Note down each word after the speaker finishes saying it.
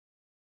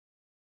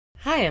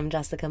Hi, I'm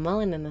Jessica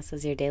Mullen, and this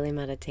is your daily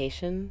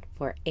meditation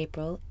for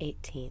April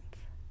 18th,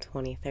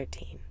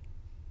 2013.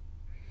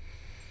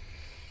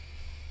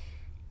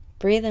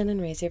 Breathe in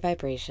and raise your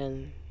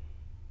vibration.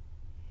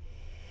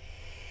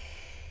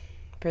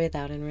 Breathe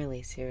out and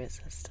release your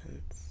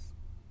resistance.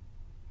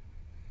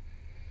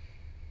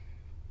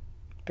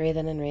 Breathe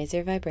in and raise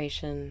your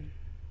vibration.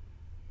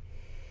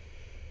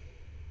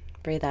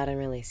 Breathe out and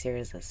release your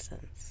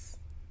resistance.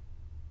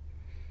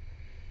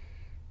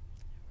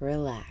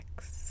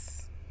 Relax.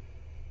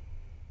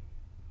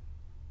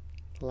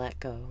 Let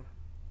go.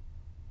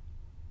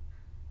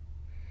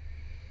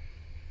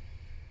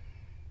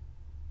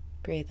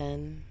 Breathe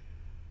in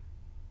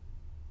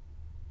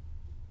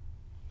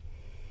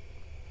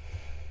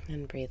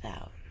and breathe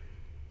out.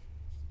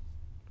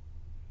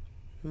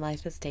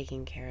 Life is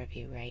taking care of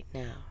you right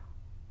now.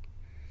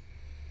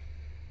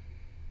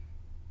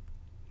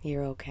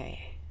 You're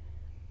okay.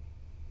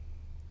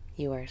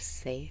 You are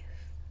safe.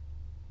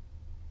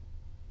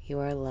 You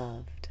are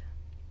loved.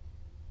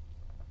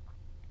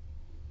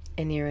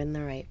 And you're in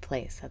the right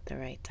place at the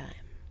right time.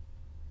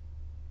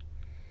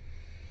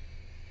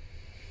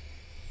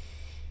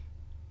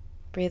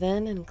 Breathe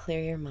in and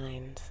clear your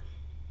mind.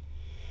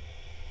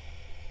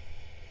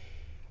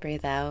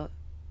 Breathe out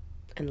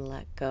and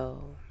let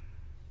go.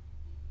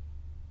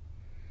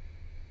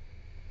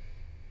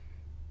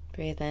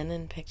 Breathe in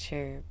and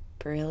picture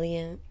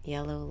brilliant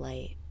yellow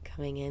light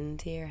coming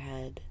into your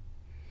head.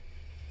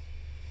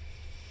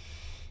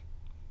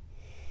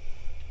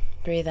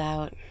 Breathe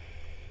out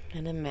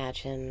and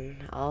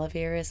imagine all of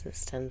your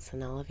resistance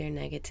and all of your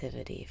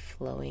negativity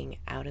flowing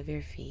out of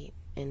your feet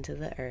into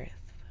the earth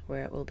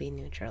where it will be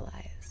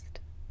neutralized.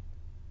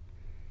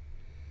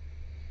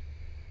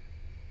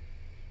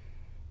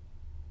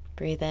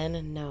 Breathe in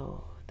and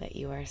know that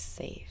you are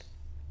safe.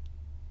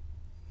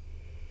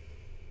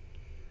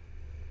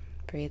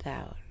 Breathe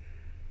out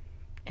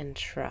and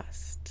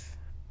trust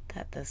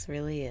that this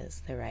really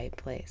is the right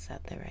place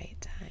at the right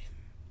time.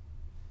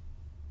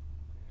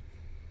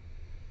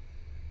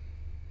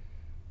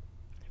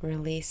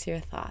 Release your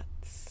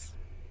thoughts.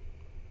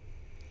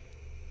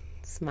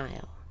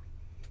 Smile.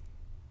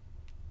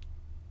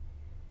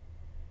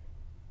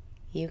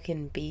 You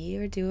can be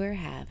or do or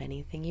have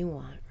anything you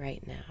want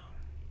right now.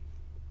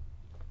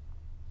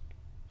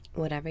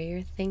 Whatever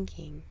you're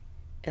thinking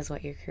is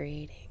what you're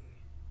creating.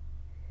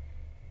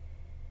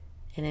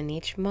 And in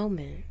each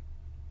moment,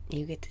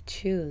 you get to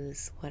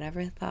choose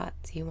whatever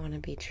thoughts you want to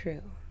be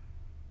true.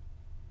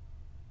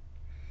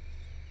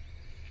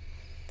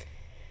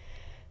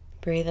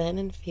 Breathe in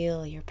and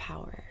feel your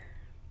power.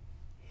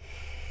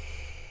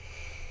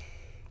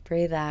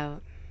 Breathe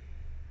out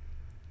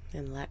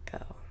and let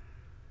go.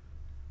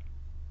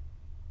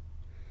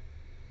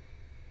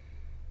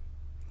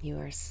 You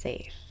are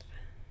safe.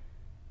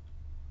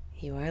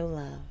 You are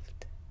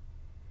loved.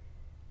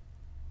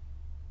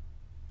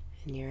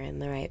 And you're in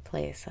the right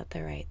place at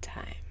the right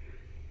time.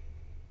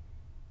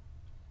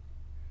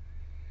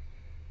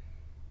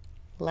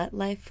 Let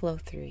life flow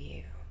through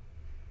you.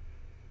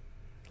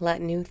 Let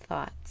new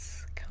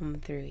thoughts come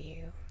through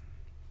you.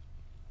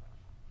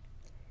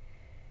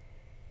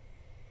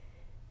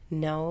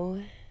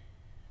 Know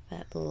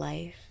that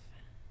life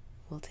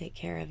will take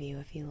care of you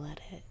if you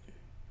let it.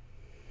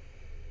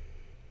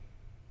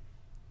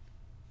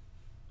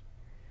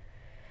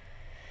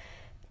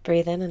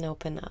 Breathe in and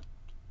open up.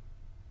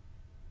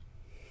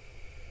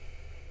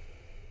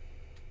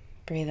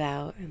 Breathe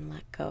out and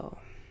let go.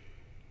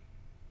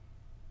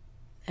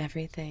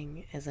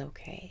 Everything is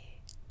okay.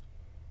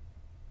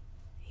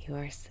 You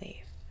are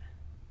safe.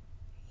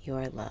 You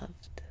are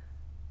loved.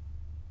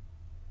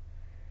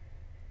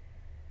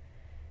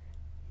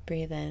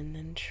 Breathe in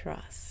and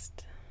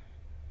trust.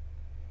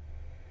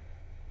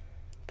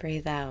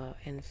 Breathe out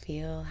and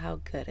feel how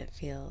good it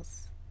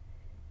feels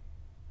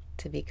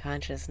to be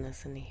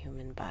consciousness in a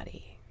human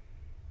body.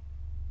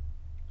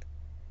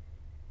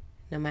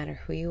 No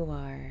matter who you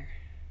are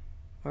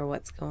or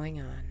what's going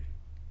on,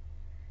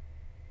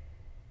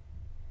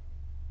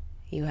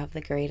 you have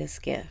the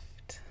greatest gift.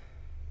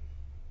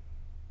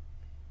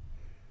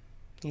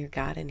 You're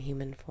God in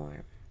human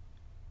form.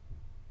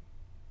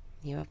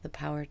 You have the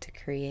power to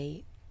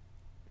create.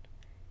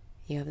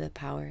 You have the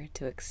power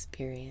to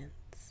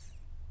experience.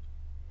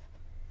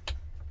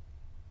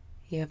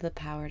 You have the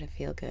power to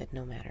feel good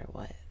no matter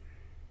what.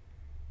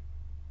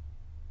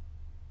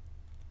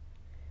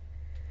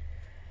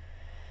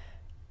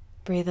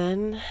 Breathe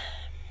in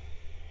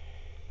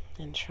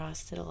and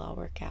trust it'll all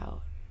work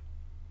out.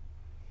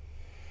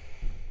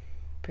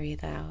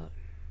 Breathe out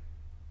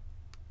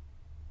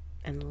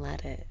and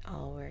let it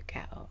all work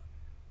out.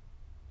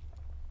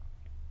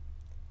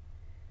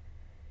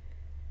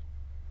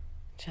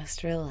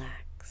 Just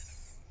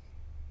relax.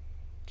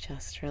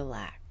 Just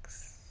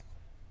relax.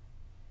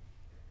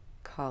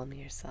 Calm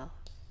yourself.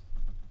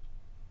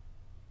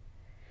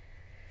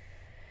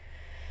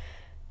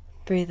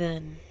 Breathe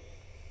in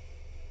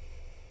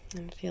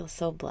and feel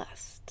so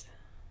blessed.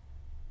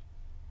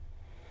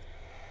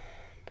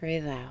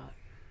 Breathe out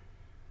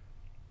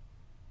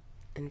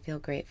and feel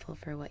grateful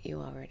for what you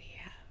already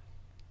have.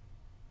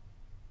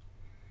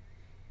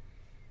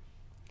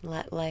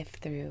 Let life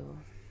through.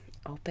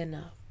 Open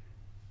up.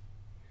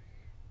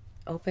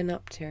 Open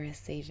up to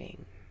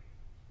receiving.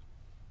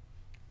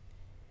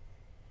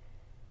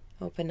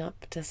 Open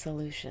up to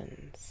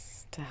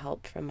solutions, to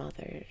help from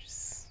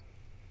others,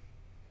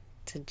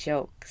 to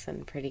jokes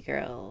and pretty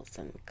girls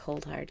and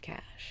cold hard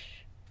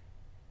cash.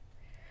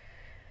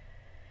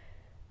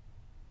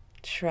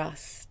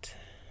 Trust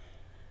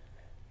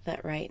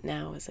that right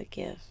now is a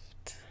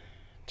gift.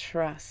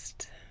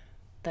 Trust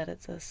that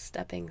it's a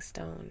stepping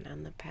stone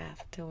on the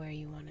path to where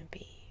you want to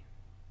be.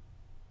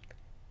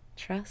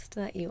 Trust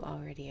that you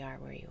already are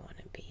where you want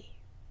to be.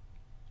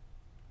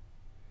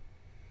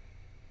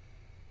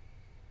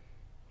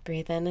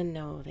 Breathe in and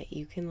know that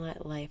you can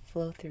let life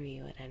flow through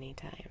you at any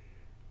time.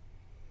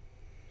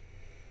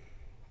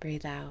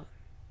 Breathe out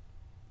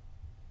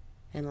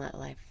and let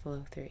life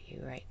flow through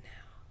you right now.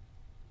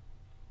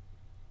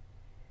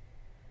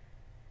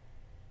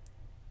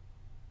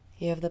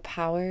 You have the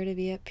power to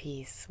be at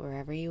peace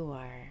wherever you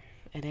are,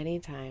 at any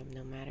time,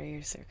 no matter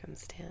your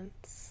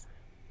circumstance.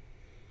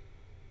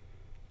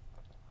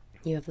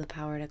 You have the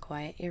power to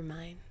quiet your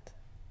mind.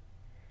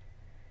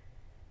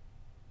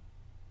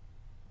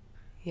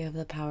 You have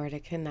the power to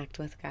connect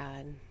with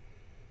God.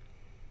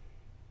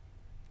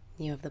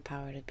 You have the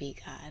power to be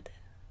God.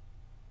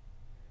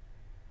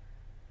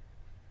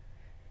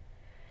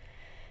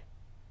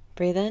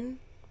 Breathe in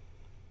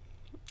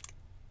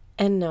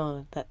and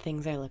know that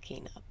things are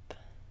looking up.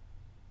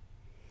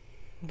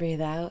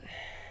 Breathe out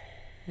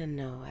and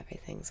know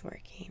everything's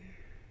working.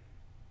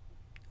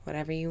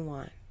 Whatever you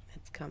want,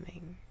 it's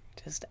coming.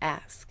 Just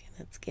ask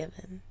and it's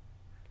given.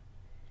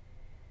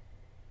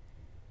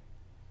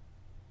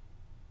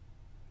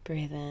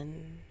 Breathe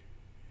in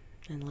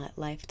and let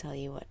life tell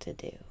you what to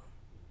do.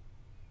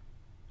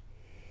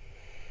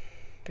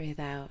 Breathe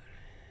out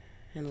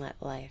and let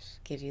life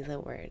give you the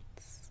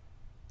words,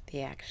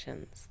 the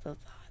actions, the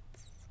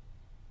thoughts.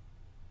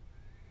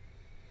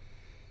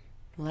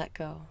 Let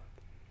go.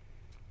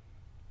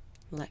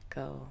 Let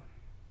go.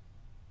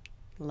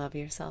 Love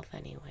yourself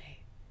anyway.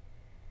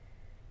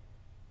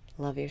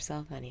 Love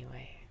yourself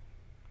anyway.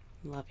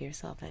 Love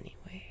yourself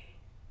anyway.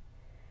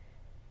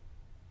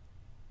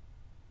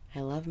 I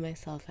love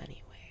myself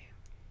anyway.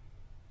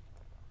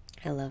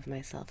 I love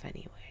myself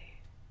anyway.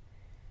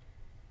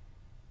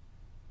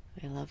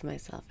 I love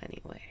myself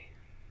anyway.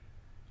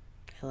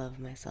 I love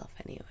myself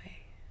anyway.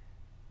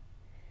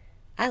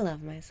 I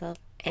love myself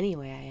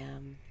anyway I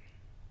am.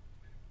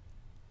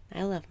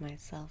 I love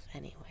myself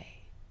anyway.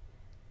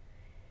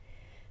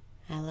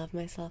 I love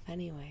myself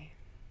anyway.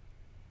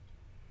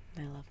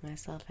 I love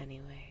myself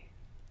anyway.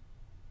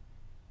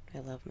 I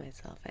love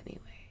myself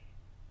anyway.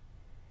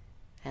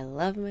 I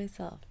love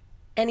myself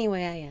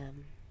anyway I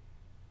am.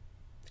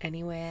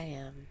 Anyway I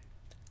am.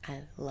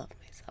 I love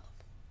myself.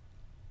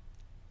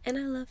 And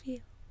I love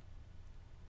you.